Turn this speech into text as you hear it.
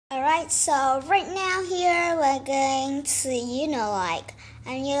Alright, so right now here we're going to,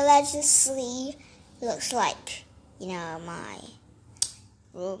 let's just see, looks like, my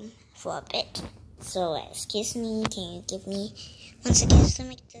room for a bit. So, excuse me, can you give me 1 second to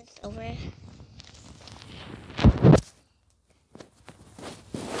make this over?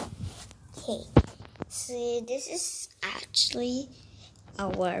 Okay, so this is actually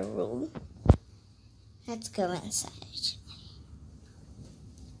our room. Let's go inside.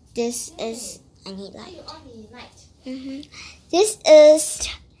 This is, I need light. This is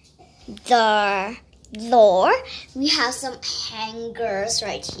the floor. We have some hangers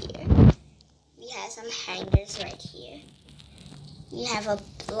right here. We have a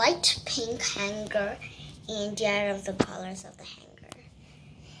light pink hanger and the other of the colors of the hanger.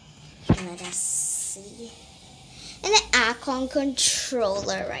 Let us see. And the icon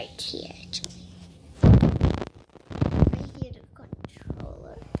controller right here, actually.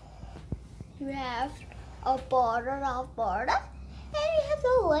 We have a border, and we have the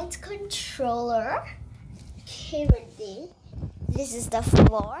light controller. Okay, this is the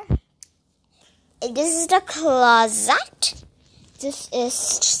floor. And this is the closet. This is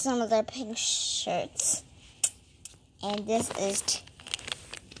some of the pink shirts. And this is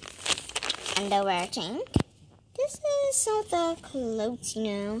underwear thing. This is some of the clothes,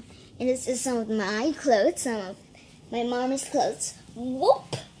 And this is some of my clothes, some of my mom's clothes.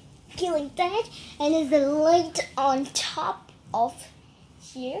 Whoop! Like that, and there's the light on top of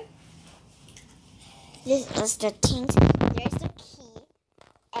here. This is the things. There's the key,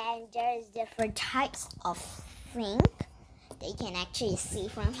 and there's different types of things that you can actually see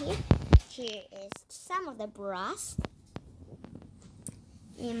from here. Here is some of the bras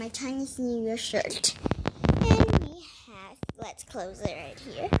and my Chinese New Year shirt. And we have, let's close it right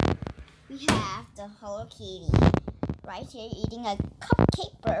here. We have the Hello Kitty right here eating a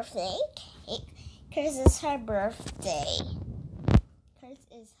cupcake birthday cake. Because it's her birthday.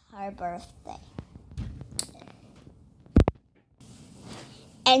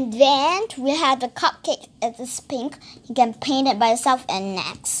 And then we have the cupcake. It's pink. You can paint it by yourself. And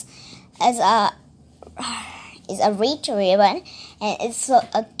next is a red ribbon, and it's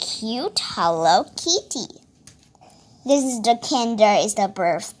a cute Hello Kitty. This is the candle. Is the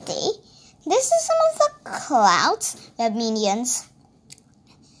birthday. This is some of the clouds. We have minions.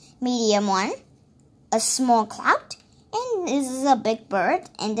 Medium one, a small cloud, and this is a big bird,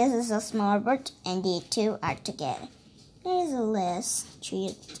 and this is a small bird, and the two are together. There is a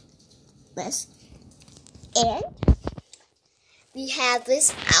tree list, and we have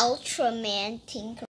this Ultraman thing